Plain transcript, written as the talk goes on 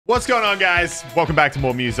What's going on, guys? Welcome back to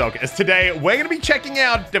more Muzok. As today, we're going to be checking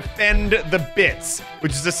out Defend the Bits,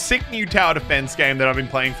 which is a sick new tower defense game that I've been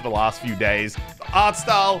playing for the last few days. The art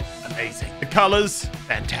style, amazing. The colors,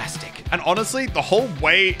 fantastic. And honestly, the whole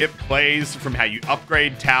way it plays, from how you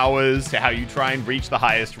upgrade towers to how you try and reach the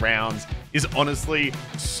highest rounds, is honestly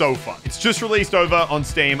so fun. It's just released over on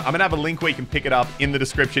Steam. I'm gonna have a link where you can pick it up in the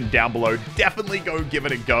description down below. Definitely go give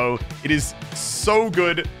it a go. It is so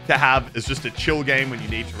good to have as just a chill game when you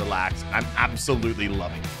need to relax. I'm absolutely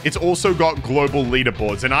loving it. It's also got global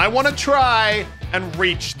leaderboards, and I want to try and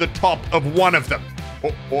reach the top of one of them.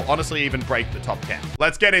 Or honestly, even break the top 10.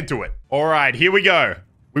 Let's get into it. All right, here we go.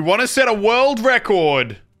 We want to set a world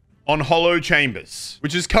record on Hollow Chambers,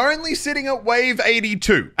 which is currently sitting at wave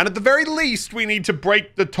 82. And at the very least, we need to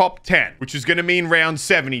break the top 10, which is going to mean round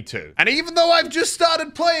 72. And even though I've just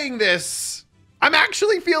started playing this, I'm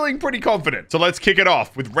actually feeling pretty confident. So let's kick it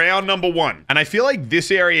off with round number 1. And I feel like this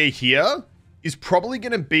area here is probably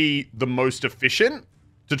going to be the most efficient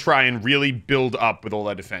to try and really build up with all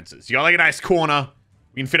our defenses. You got like a nice corner.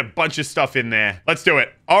 We can fit a bunch of stuff in there. Let's do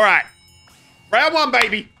it. All right. Round 1,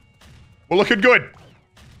 baby. We're looking good.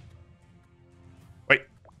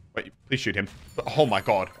 Wait, please shoot him. Oh my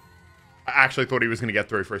God. I actually thought he was going to get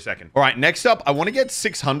through for a second. All right, next up, I want to get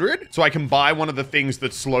 600 so I can buy one of the things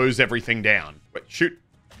that slows everything down. Wait, shoot.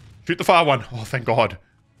 Shoot the far one. Oh, thank God.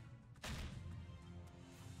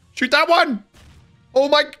 Shoot that one. Oh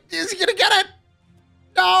my, is he going to get it?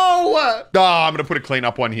 No. No, I'm going to put a clean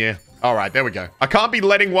up one here. All right, there we go. I can't be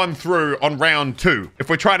letting one through on round 2 if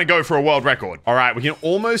we're trying to go for a world record. All right, we can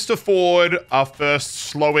almost afford our first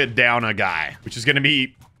slow it downer guy, which is going to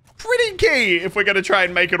be pretty key if we're going to try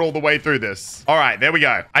and make it all the way through this. All right, there we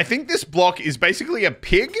go. I think this block is basically a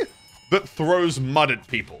pig that throws mud at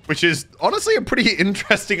people, which is honestly a pretty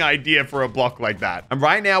interesting idea for a block like that. And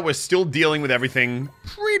right now we're still dealing with everything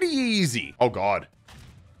pretty easy. Oh God.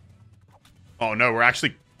 Oh no, we're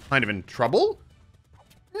actually kind of in trouble.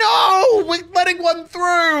 No, we're letting one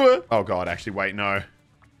through. Oh God, actually, wait, no.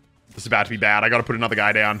 This is about to be bad. I got to put another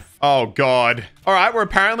guy down. Oh God. All right, we're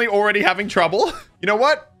apparently already having trouble. You know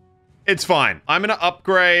what? It's fine. I'm going to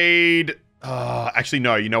upgrade. Actually,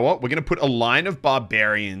 no, you know what? We're going to put a line of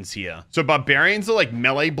barbarians here. So barbarians are like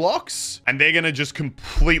melee blocks, and they're going to just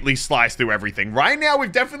completely slice through everything. Right now,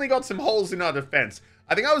 we've definitely got some holes in our defense.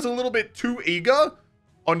 I think I was a little bit too eager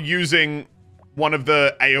on using one of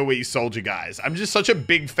the AoE soldier guys. I'm just such a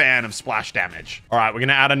big fan of splash damage. All right, we're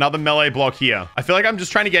gonna add another melee block here. I feel like I'm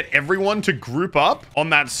just trying to get everyone to group up on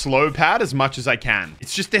that slow pad as much as I can.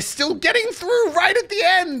 It's just they're still getting through right at the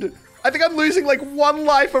end. I think I'm losing like 1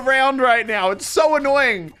 life a round right now. It's so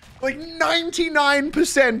annoying. Like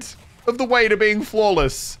 99% of the way to being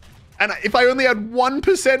flawless. And if I only had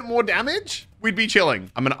 1% more damage, we'd be chilling.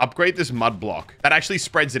 I'm going to upgrade this mud block. That actually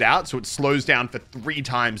spreads it out, so it slows down for 3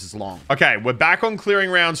 times as long. Okay, we're back on clearing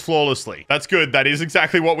rounds flawlessly. That's good. That is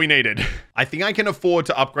exactly what we needed. I think I can afford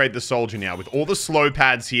to upgrade the soldier now. With all the slow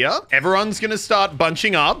pads here, everyone's going to start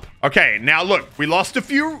bunching up. Okay, now look, we lost a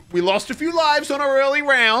few lives on our early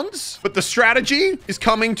rounds, but the strategy is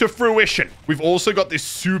coming to fruition. We've also got this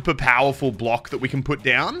super powerful block that we can put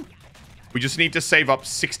down. We just need to save up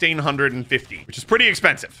 1,650, which is pretty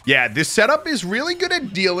expensive. Yeah, this setup is really good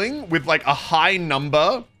at dealing with like a high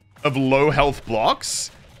number of low health blocks,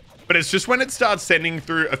 but it's just when it starts sending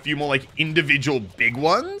through a few more like individual big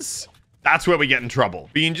ones, that's where we get in trouble.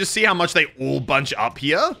 But you can just see how much they all bunch up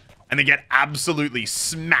here and they get absolutely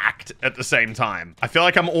smacked at the same time. I feel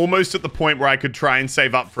like I'm almost at the point where I could try and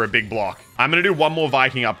save up for a big block. I'm gonna do one more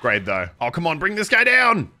Viking upgrade though. Oh, come on, bring this guy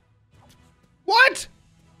down. What?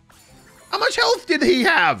 How much health did he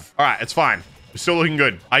have? All right, it's fine. We're still looking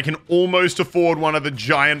good. I can almost afford one of the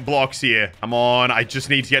giant blocks here. Come on, I just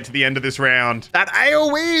need to get to the end of this round. That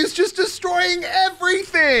AoE is just destroying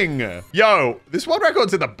everything. Yo, this world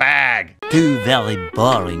record's in the bag. 2 very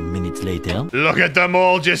boring minutes later. Look at them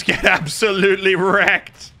all just get absolutely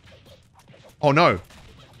wrecked. Oh no.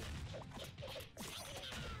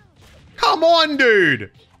 Come on, dude.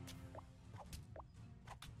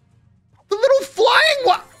 The little flying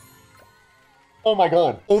one. Oh my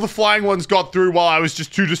God. All the flying ones got through while I was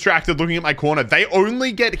just too distracted looking at my corner. They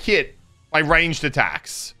only get hit by ranged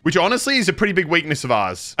attacks, which honestly is a pretty big weakness of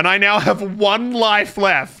ours. And I now have 1 life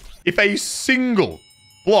left. If a single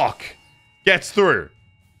block gets through,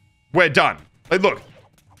 we're done. Like, look,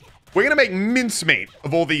 we're going to make mincemeat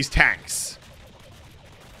of all these tanks.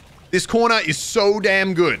 This corner is so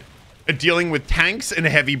damn good at dealing with tanks and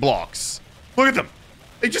heavy blocks. Look at them.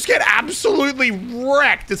 They just get absolutely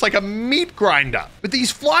wrecked. It's like a meat grinder with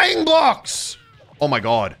these flying blocks. Oh my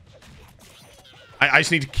God. I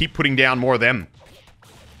just need to keep putting down more of them.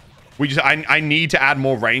 I need to add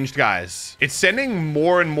more ranged guys. It's sending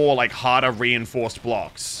more and more like harder reinforced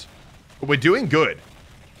blocks. But we're doing good.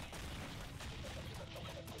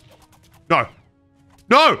 No.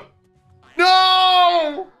 No!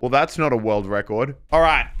 No! Well, that's not a world record. All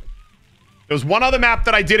right. There was one other map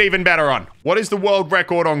that I did even better on. What is the world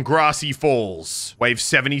record on Grassy Falls? Wave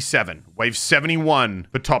 77. Wave 71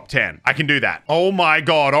 for top 10. I can do that. Oh my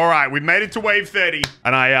God. All right. We made it to wave 30.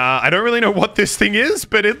 And I don't really know what this thing is,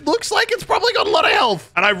 but it looks like it's probably got a lot of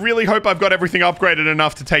health. And I really hope I've got everything upgraded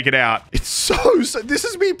enough to take it out. It's so this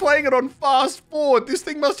is me playing it on fast forward. This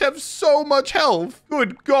thing must have so much health.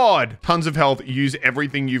 Good God. Tons of health. Use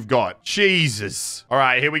everything you've got. Jesus. All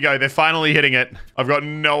right. Here we go. They're finally hitting it. I've got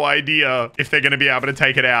no idea if they're going to be able to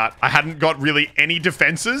take it out. I hadn't got really any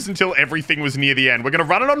defenses until everything was near the end. We're going to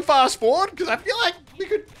run it on fast forward because I feel like we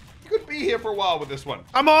could be here for a while with this one.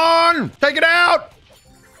 Come on, take it out.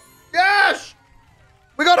 Yes,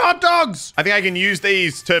 we got hot dogs. I think I can use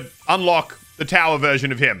these to unlock the tower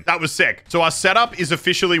version of him. That was sick. So our setup is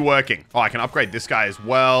officially working. Oh, I can upgrade this guy as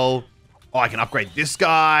well. Oh, I can upgrade this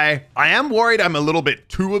guy. I am worried I'm a little bit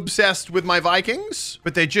too obsessed with my Vikings,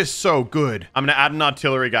 but they're just so good. I'm going to add an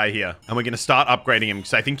artillery guy here, and we're going to start upgrading him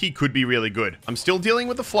because I think he could be really good. I'm still dealing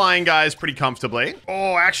with the flying guys pretty comfortably.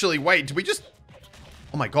 Oh, actually, wait, did we just...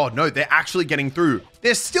 Oh my God, no, they're actually getting through.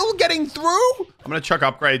 They're still getting through? I'm going to chuck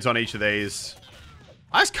upgrades on each of these.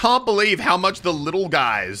 I just can't believe how much the little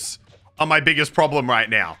guys are my biggest problem right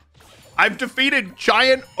now. I've defeated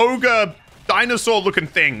giant ogre dinosaur looking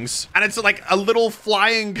things, and it's like a little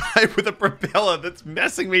flying guy with a propeller that's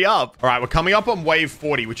messing me up. All right, we're coming up on wave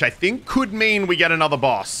 40, which I think could mean we get another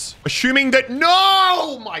boss. Assuming that,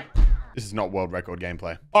 no, my... This is not world record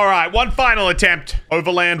gameplay. All right, one final attempt.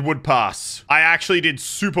 Overland Wood Pass. I actually did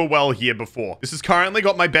super well here before. This has currently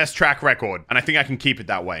got my best track record, and I think I can keep it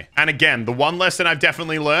that way. And again, the one lesson I've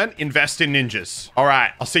definitely learned, invest in ninjas. All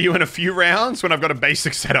right, I'll see you in a few rounds when I've got a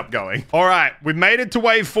basic setup going. All right, we've made it to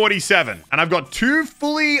wave 47, and I've got 2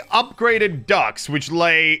 fully upgraded ducks, which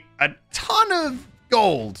lay a ton of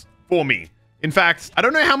gold for me. In fact, I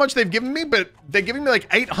don't know how much they've given me, but they're giving me like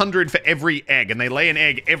 800 for every egg, and they lay an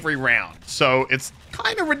egg every round. So it's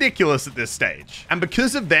kind of ridiculous at this stage. And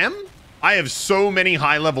because of them, I have so many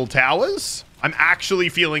high-level towers, I'm actually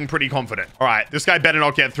feeling pretty confident. All right, this guy better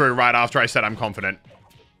not get through right after I said I'm confident.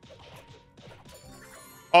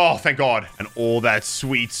 Oh, thank God. And all that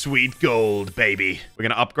sweet, sweet gold, baby. We're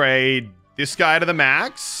going to upgrade this guy to the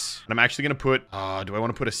max. And I'm actually going to put... do I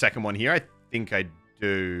want to put a second one here? I think I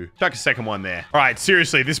do. Chuck a second one there. All right,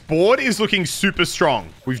 seriously, this board is looking super strong.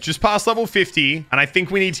 We've just passed level 50, and I think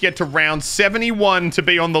we need to get to round 71 to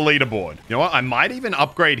be on the leaderboard. You know what? I might even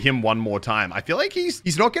upgrade him one more time. I feel like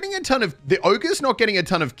he's not getting a ton of... The ogre's not getting a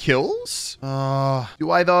ton of kills. Do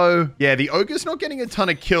I, though? Yeah, the ogre's not getting a ton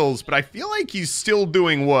of kills, but I feel like he's still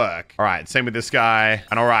doing work. All right, same with this guy.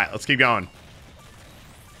 And all right, let's keep going.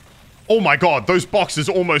 Oh my God, those boxes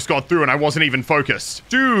almost got through and I wasn't even focused.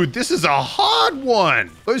 Dude, this is a hard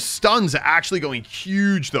one. Those stuns are actually going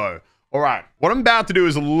huge though. All right, what I'm about to do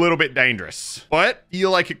is a little bit dangerous, but I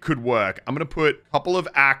feel like it could work. I'm gonna put a couple of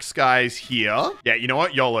axe guys here. Yeah, you know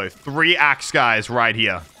what? YOLO, 3 axe guys right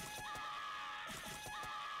here.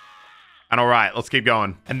 And all right, let's keep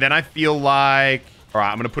going. And then I feel like... All right,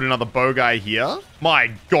 I'm going to put another bow guy here.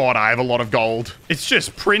 My God, I have a lot of gold. It's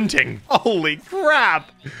just printing. Holy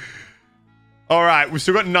crap. All right, we've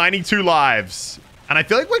still got 92 lives. And I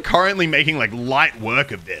feel like we're currently making like light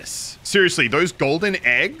work of this. Seriously, those golden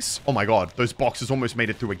eggs. Oh my God, those boxes almost made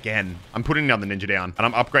it through again. I'm putting another ninja down and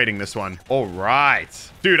I'm upgrading this one. All right.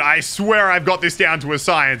 Dude, I swear I've got this down to a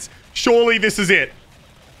science. Surely this is it.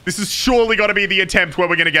 This has surely got to be the attempt where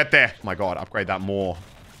we're going to get there. Oh my God, upgrade that more.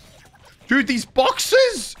 Dude, these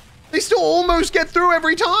boxes, they still almost get through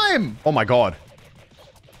every time. Oh my God.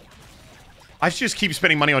 I just keep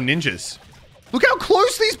spending money on ninjas. Look how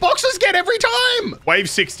close these boxes get every time. Wave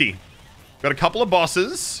 60. Got a couple of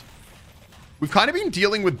bosses. We've kind of been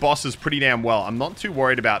dealing with bosses pretty damn well. I'm not too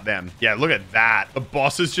worried about them. Yeah, look at that. The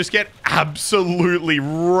bosses just get absolutely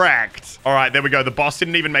wrecked. All right, there we go. The boss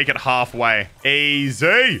didn't even make it halfway.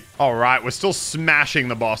 Easy. All right, we're still smashing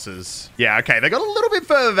the bosses. Yeah, okay. They got a little bit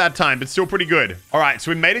further that time, but still pretty good. All right,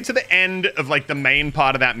 so we made it to the end of like the main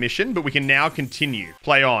part of that mission, but we can now continue.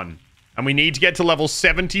 Play on. And we need to get to level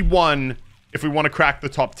 71 if we want to crack the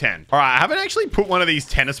top 10. All right, I haven't actually put one of these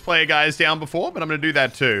tennis player guys down before, but I'm going to do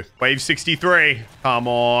that too. Wave 63. Come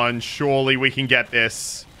on, surely we can get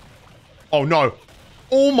this. Oh no.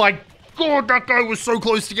 Oh my, God, that guy was so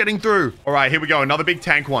close to getting through. All right, here we go. Another big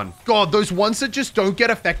tank one. God, those ones that just don't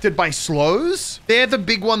get affected by slows, they're the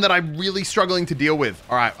big one that I'm really struggling to deal with.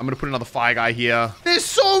 All right, I'm going to put another fire guy here. There's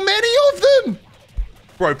so many of them.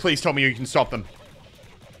 Bro, please tell me you can stop them.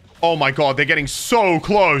 Oh my God, they're getting so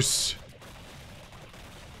close.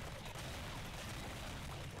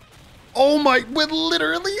 Oh my, we're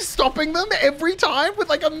literally stopping them every time with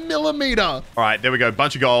like a millimeter. All right, there we go.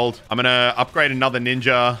 Bunch of gold. I'm going to upgrade another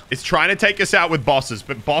ninja. It's trying to take us out with bosses,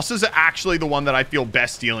 but bosses are actually the one that I feel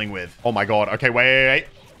best dealing with. Oh my God. Okay, wait.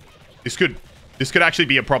 This could actually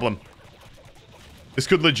be a problem. This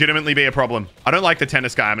could legitimately be a problem. I don't like the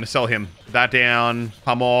tennis guy. I'm going to sell him. Put that down.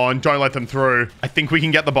 Come on. Don't let them through. I think we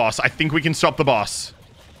can get the boss. I think we can stop the boss.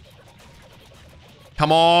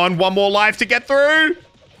 Come on. One more life to get through.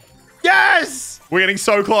 Yes! We're getting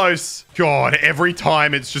so close. God, every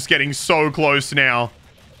time it's just getting so close now.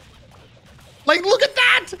 Like, look at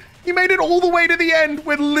that! He made it all the way to the end.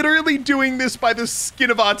 We're literally doing this by the skin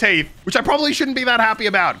of our teeth, which I probably shouldn't be that happy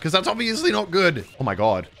about because that's obviously not good. Oh my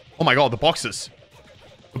God. Oh my God, the boxes.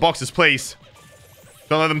 The boxes, please.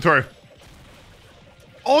 Don't let them through.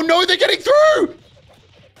 Oh no, they're getting through!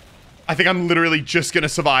 I think I'm literally just going to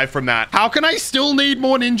survive from that. How can I still need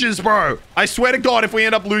more ninjas, bro? I swear to God, if we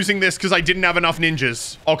end up losing this because I didn't have enough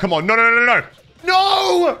ninjas. Oh, come on. No.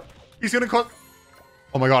 No! He's going to cost...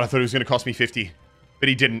 Oh my God, I thought it was going to cost me 50. But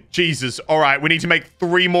he didn't. Jesus. All right, we need to make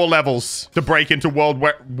 3 more levels to break into world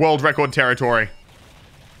record territory.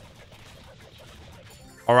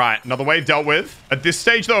 All right, another wave dealt with. At this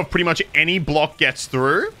stage, though, if pretty much any block gets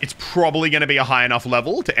through, it's probably going to be a high enough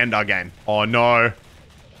level to end our game. Oh, no.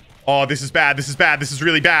 Oh, this is bad. This is bad. This is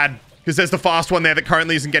really bad. Because there's the fast one there that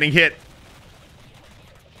currently isn't getting hit.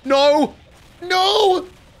 No! No!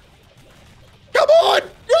 Come on!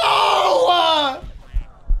 No!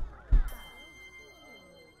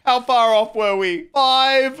 How far off were we?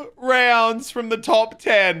 5 rounds from the top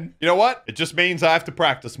 10. You know what? It just means I have to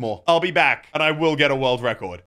practice more. I'll be back, and I will get a world record.